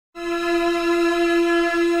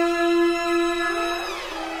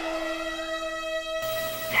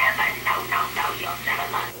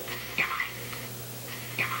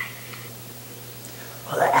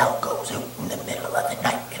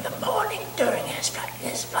during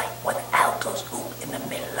his flight, when the owl goes ooh in the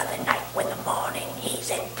middle of the night, when the morning he's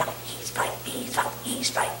in flight, he's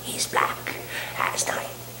black as night.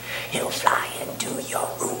 He'll fly into your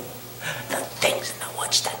room. The things in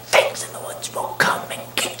the woods will come and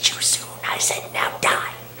get you soon. I said, now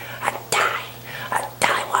die,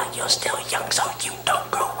 die while you're still young, so you don't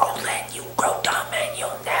grow old and you grow dumb and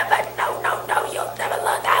you'll never know, you'll never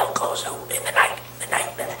learn the owl goes ooh in the night,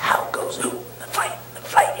 the owl goes ooh, the fight,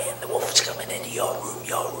 and the wolf's coming into your room,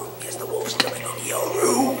 yes, the wolf's coming into your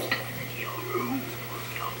room.